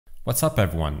What's up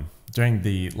everyone? During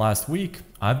the last week,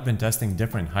 I've been testing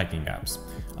different hiking apps.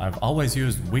 I've always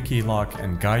used Wikiloc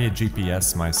and Gaia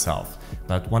GPS myself,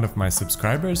 but one of my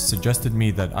subscribers suggested me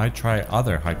that I try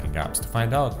other hiking apps to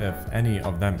find out if any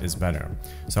of them is better.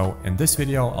 So in this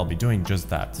video, I'll be doing just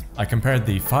that. I compared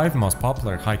the 5 most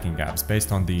popular hiking apps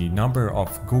based on the number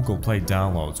of Google Play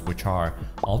downloads, which are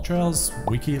Alltrails,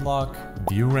 Wikiloc,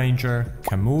 ViewRanger,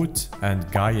 Kamoot,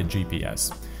 and Gaia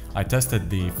GPS. I tested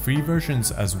the free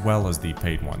versions as well as the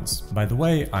paid ones. By the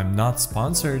way, I'm not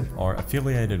sponsored or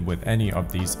affiliated with any of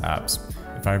these apps.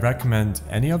 If I recommend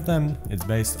any of them, it's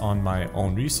based on my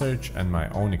own research and my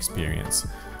own experience.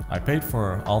 I paid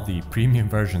for all the premium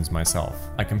versions myself.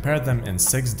 I compared them in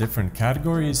 6 different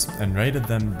categories and rated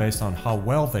them based on how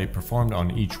well they performed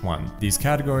on each one. These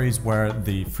categories were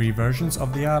the free versions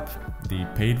of the app, the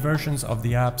paid versions of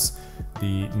the apps,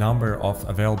 the number of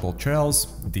available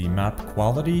trails, the map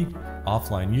quality,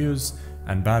 offline use,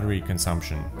 and battery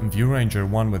consumption. ViewRanger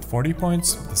won with 40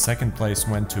 points, the second place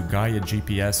went to Gaia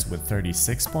GPS with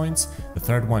 36 points, the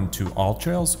third one to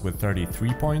Alltrails with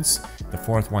 33 points, the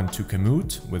fourth one to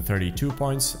Kamoot with 32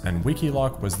 points, and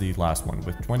Wikiloc was the last one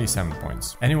with 27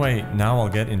 points. Anyway, now I'll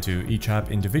get into each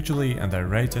app individually and they're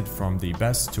rated from the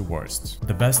best to worst.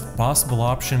 The best possible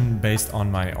option based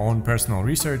on my own personal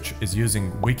research is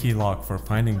using Wikiloc for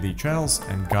finding the trails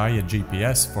and Gaia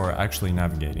GPS for actually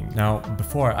navigating. Now,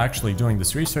 before actually doing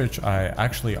this research, I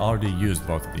actually already used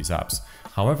both of these apps.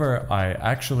 However, I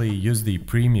actually used the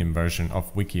premium version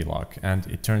of Wikiloc, and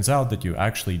it turns out that you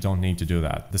actually don't need to do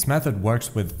that. This method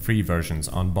works with free versions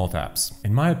on both apps.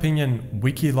 In my opinion,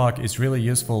 Wikiloc is really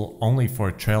useful only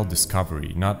for trail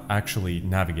discovery, not actually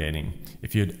navigating.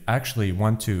 If you'd actually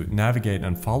want to navigate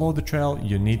and follow the trail,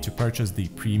 you need to purchase the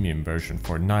premium version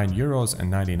for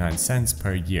 €9.99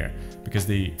 per year, because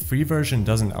the free version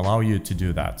doesn't allow you to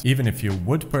do that. Even if you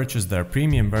would purchase their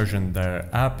premium version, their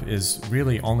app is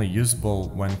really only usable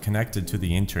when connected to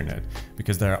the internet,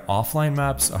 because their offline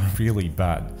maps are really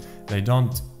bad. They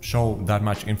don't show that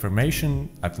much information,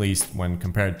 at least when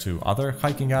compared to other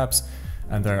hiking apps,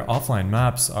 and their offline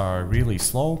maps are really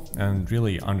slow and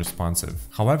really unresponsive.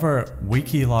 However,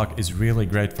 Wikiloc is really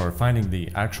great for finding the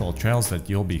actual trails that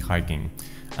you'll be hiking.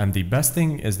 And the best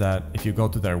thing is that if you go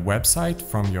to their website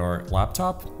from your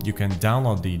laptop, you can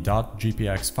download the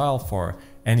 .gpx file for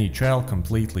any trail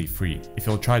completely free. If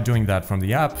you'll try doing that from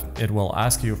the app, it will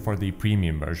ask you for the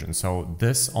premium version, so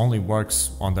this only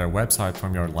works on their website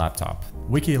from your laptop.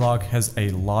 Wikiloc has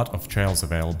a lot of trails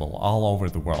available all over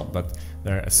the world, but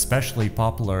they're especially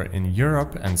popular in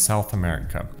Europe and South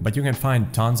America. But you can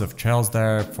find tons of trails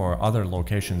there for other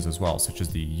locations as well, such as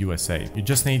the USA. You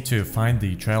just need to find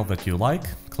the trail that you like,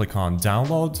 click on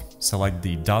download, select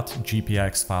the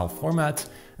 .gpx file format,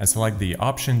 and select the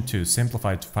option to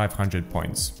simplify to 500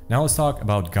 points. Now let's talk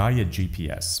about Gaia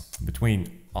GPS.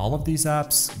 Between all of these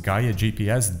apps, Gaia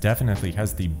GPS definitely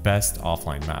has the best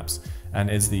offline maps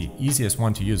and is the easiest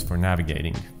one to use for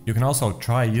navigating. You can also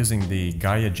try using the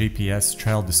Gaia GPS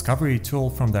trail discovery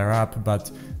tool from their app,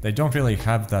 but they don't really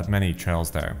have that many trails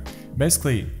there.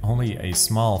 Basically, only a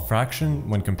small fraction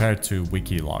when compared to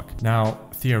Wikiloc. Now,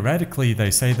 theoretically,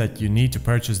 they say that you need to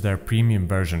purchase their premium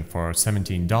version for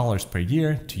 $17 per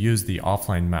year to use the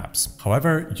offline maps.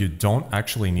 However, you don't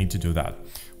actually need to do that.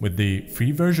 With the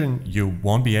free version, you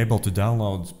won't be able to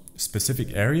download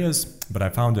specific areas, but I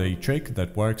found a trick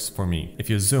that works for me.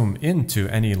 If you zoom into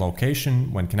any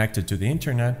location when connected to the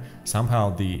internet,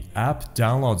 somehow the app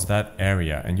downloads that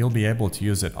area and you'll be able to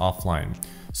use it offline.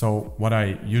 So what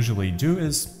I usually do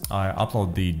is I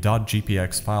upload the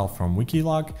 .gpx file from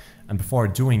Wikiloc, and before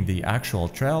doing the actual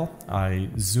trail, I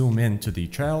zoom into the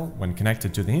trail when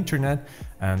connected to the internet,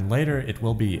 and later it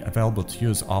will be available to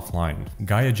use offline.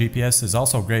 Gaia GPS is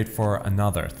also great for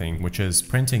another thing, which is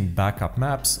printing backup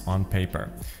maps on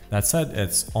paper. That said,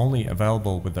 it's only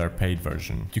available with their paid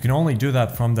version. You can only do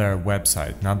that from their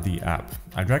website, not the app.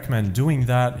 I'd recommend doing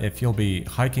that if you'll be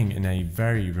hiking in a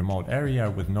very remote area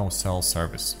with no cell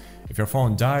service. If your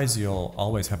phone dies, you'll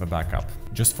always have a backup.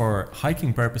 Just for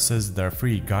hiking purposes, their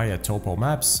free Gaia Topo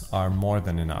maps are more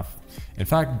than enough. In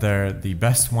fact, they're the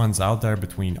best ones out there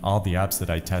between all the apps that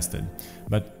I tested.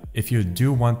 But if you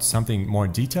do want something more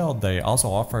detailed, they also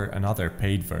offer another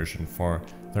paid version for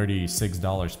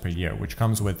 $36 per year, which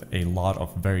comes with a lot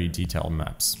of very detailed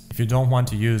maps. If you don't want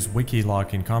to use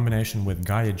Wikiloc in combination with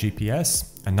Gaia GPS,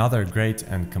 another great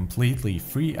and completely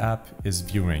free app is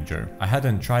ViewRanger. I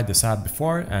hadn't tried this app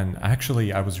before, and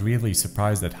actually I was really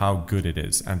surprised at how good it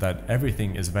is and that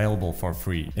everything is available for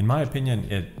free. In my opinion,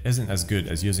 it isn't as good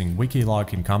as using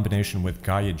Wikiloc in combination with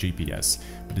Gaia GPS,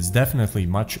 but it's definitely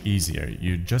much easier.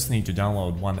 You just need to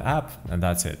download one app and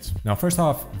that's it. Now, first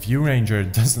off,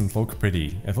 ViewRanger doesn't look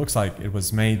pretty. It looks like it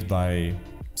was made by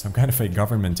some kind of a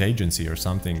government agency or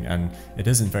something, and it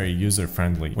isn't very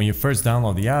user-friendly. When you first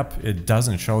download the app, it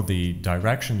doesn't show the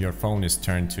direction your phone is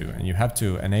turned to, and you have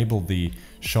to enable the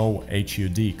Show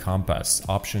HUD Compass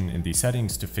option in the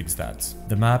settings to fix that.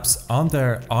 The maps on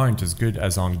there aren't as good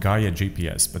as on Gaia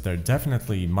GPS, but they're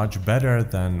definitely much better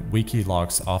than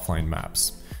Wikiloc's offline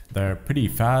maps. They're pretty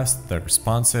fast, they're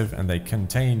responsive, and they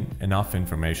contain enough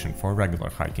information for regular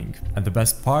hiking. And the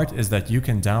best part is that you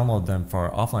can download them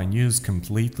for offline use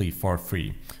completely for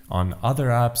free. On other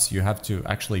apps, you have to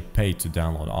actually pay to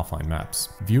download offline maps.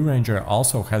 ViewRanger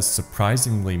also has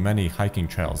surprisingly many hiking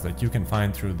trails that you can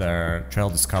find through their trail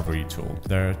discovery tool.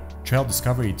 Their trail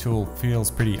discovery tool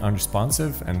feels pretty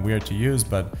unresponsive and weird to use,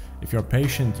 but if you're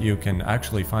patient, you can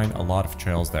actually find a lot of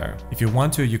trails there. If you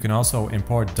want to, you can also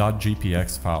import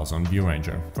 .gpx files on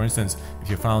ViewRanger. For instance, if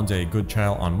you found a good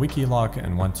trail on Wikiloc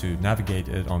and want to navigate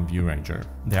it on ViewRanger.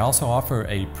 They also offer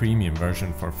a premium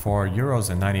version for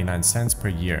 €4.99 per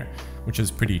year, which is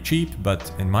pretty cheap,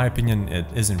 but in my opinion it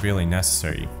isn't really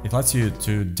necessary. It lets you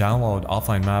to download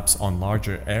offline maps on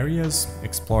larger areas,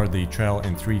 explore the trail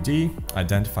in 3D,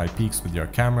 identify peaks with your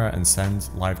camera, and send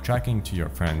live tracking to your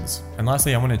friends. And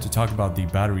lastly, I wanted to talk about the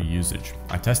battery usage.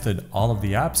 I tested all of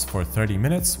the apps for 30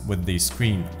 minutes with the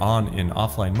screen on in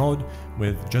offline mode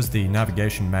with just the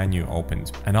navigation menu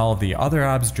opened. And all of the other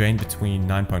apps drained between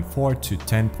 9.4 to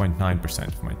 10.9%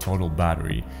 of my total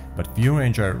battery. But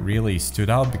ViewRanger really stood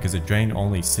out because it drained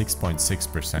only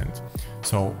 6.6%.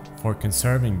 So for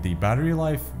conserving the battery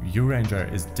life,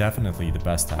 ViewRanger is definitely the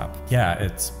best app. Yeah,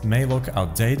 it may look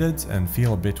outdated and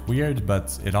feel a bit weird,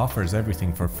 but it offers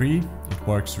everything for free. It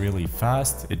works really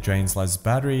fast, it drains less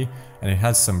battery, and it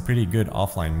has some pretty good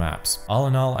offline maps. All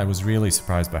in all, I was really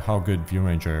surprised by how good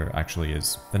ViewRanger actually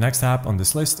is. The next app on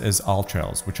this list is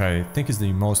Alltrails, which I think is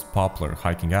the most popular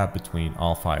hiking app between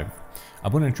all 5. I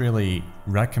wouldn't really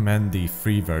recommend the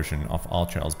free version of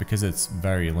Alltrails because it's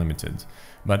very limited.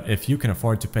 But if you can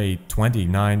afford to pay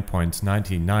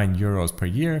 €29.99 per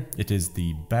year, it is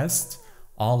the best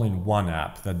all-in-one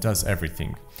app that does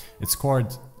everything. It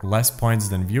scored less points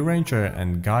than ViewRanger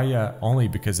and Gaia only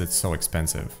because it's so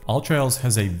expensive. Alltrails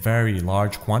has a very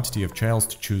large quantity of trails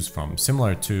to choose from,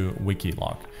 similar to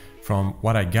Wikiloc. From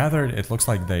what I gathered, it looks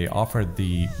like they offered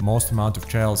the most amount of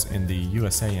trails in the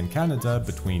USA and Canada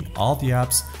between all the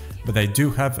apps, but they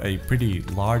do have a pretty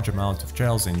large amount of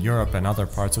trails in Europe and other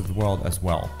parts of the world as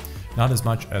well. Not as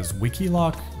much as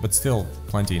Wikiloc, but still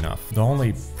plenty enough. The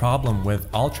only problem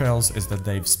with Alltrails is that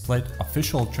they've split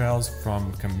official trails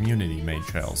from community-made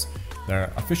trails.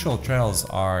 Their official trails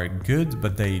are good,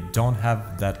 but they don't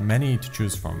have that many to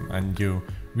choose from, and you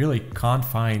really can't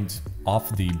find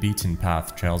off the beaten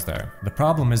path trails there. The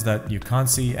problem is that you can't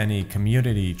see any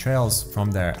community trails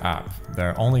from their app.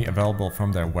 They're only available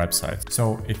from their website.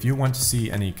 So if you want to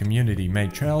see any community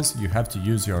made trails, you have to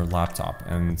use your laptop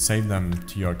and save them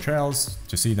to your trails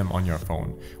to see them on your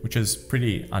phone, which is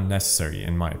pretty unnecessary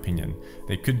in my opinion.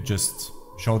 They could just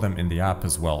show them in the app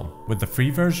as well. With the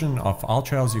free version of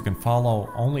Alltrails, you can follow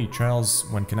only trails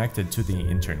when connected to the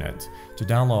internet. To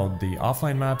download the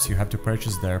offline maps, you have to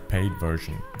purchase their paid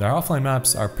version. Their offline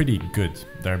maps are pretty good.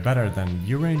 They're better than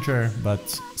ViewRanger,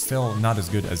 but still not as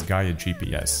good as Gaia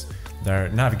GPS. Their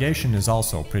navigation is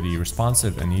also pretty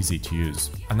responsive and easy to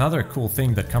use. Another cool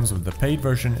thing that comes with the paid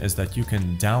version is that you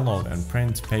can download and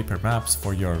print paper maps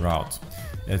for your route.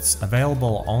 It's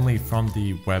available only from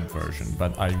the web version,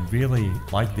 but I really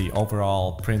like the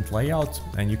overall print layout,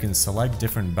 and you can select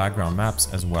different background maps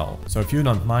as well. So if you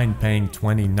don't mind paying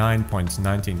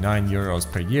 €29.99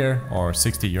 per year or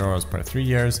 €60 per 3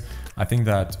 years, I think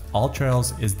that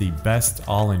Alltrails is the best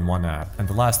all-in-one app. And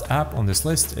the last app on this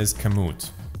list is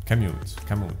Kamoot.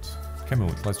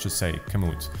 Kamoot, let's just say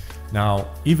Kamoot. Now,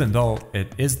 even though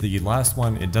it is the last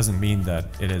one, it doesn't mean that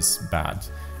it is bad.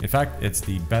 In fact, it's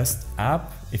the best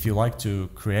app if you like to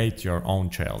create your own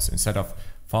trails instead of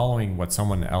following what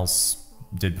someone else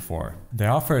did before. They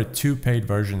offer two paid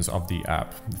versions of the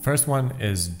app. The first one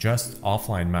is just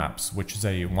offline maps, which is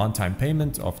a one-time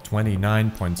payment of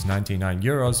 29.99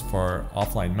 euros for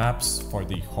offline maps for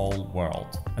the whole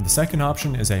world. And the second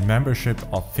option is a membership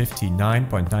of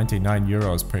 59.99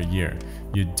 euros per year.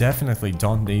 You definitely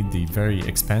don't need the very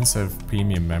expensive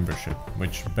premium membership,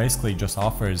 which basically just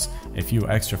offers a few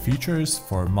extra features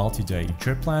for multi-day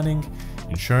trip planning,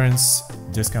 insurance,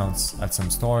 discounts at some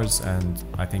stores, and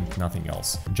I think nothing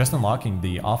else. Just unlocking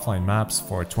the offline maps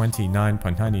for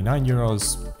 29.99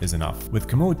 euros is enough. With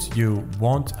Kamoot, you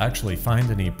won't actually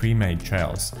find any pre-made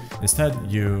trails. Instead,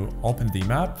 you open the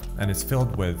map and it's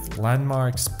filled with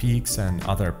landmarks, peaks, and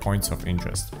other points of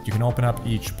interest. You can open up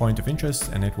each point of interest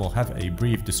and it will have a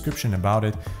brief description about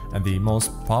it, and the most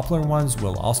popular ones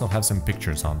will also have some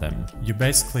pictures on them. You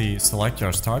basically select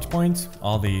your start point,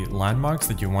 all the landmarks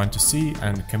that you want to see,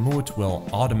 and Kamoot will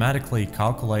automatically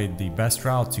calculate the best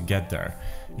route to get there.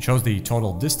 It shows the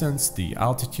total distance, the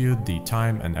altitude, the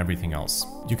time, and everything else.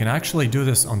 You can actually do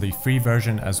this on the free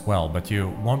version as well, but you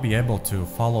won't be able to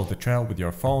follow the trail with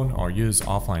your phone or use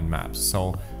offline maps,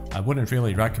 so I wouldn't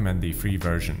really recommend the free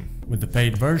version. With the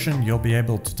paid version, you'll be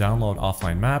able to download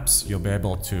offline maps, you'll be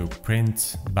able to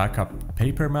print backup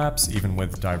paper maps, even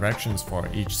with directions for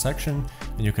each section,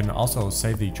 and you can also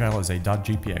save the trail as a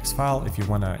 .gpx file if you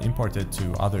want to import it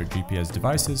to other GPS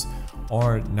devices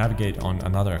or navigate on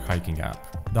another hiking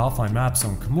app. The offline maps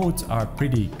on Kamoot are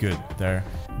pretty good. They're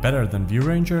better than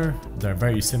ViewRanger, they're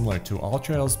very similar to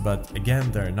Alltrails, but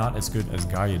again, they're not as good as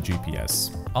Gaia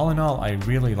GPS. All in all, I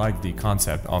really like the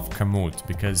concept of Kamoot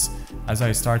because as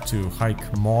I start to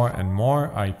hike more and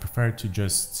more, I prefer to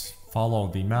just follow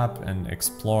the map and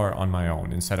explore on my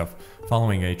own instead of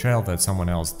following a trail that someone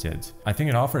else did. I think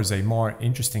it offers a more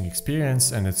interesting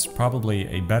experience, and it's probably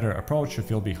a better approach if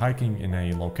you'll be hiking in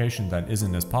a location that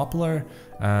isn't as popular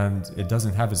and it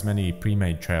doesn't have as many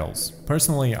pre-made trails.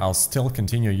 Personally, I'll still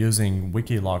continue using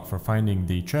Wikiloc for finding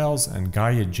the trails and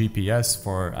Gaia GPS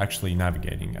for actually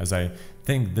navigating, as I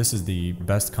think this is the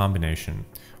best combination.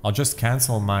 I'll just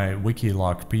cancel my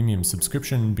Wikiloc premium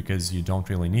subscription because you don't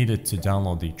really need it to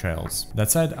download the trails. That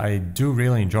said, I do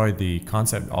really enjoy the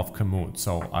concept of Kamoot,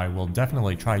 so I will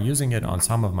definitely try using it on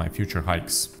some of my future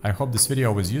hikes. I hope this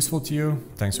video was useful to you.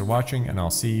 Thanks for watching, and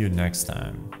I'll see you next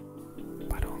time.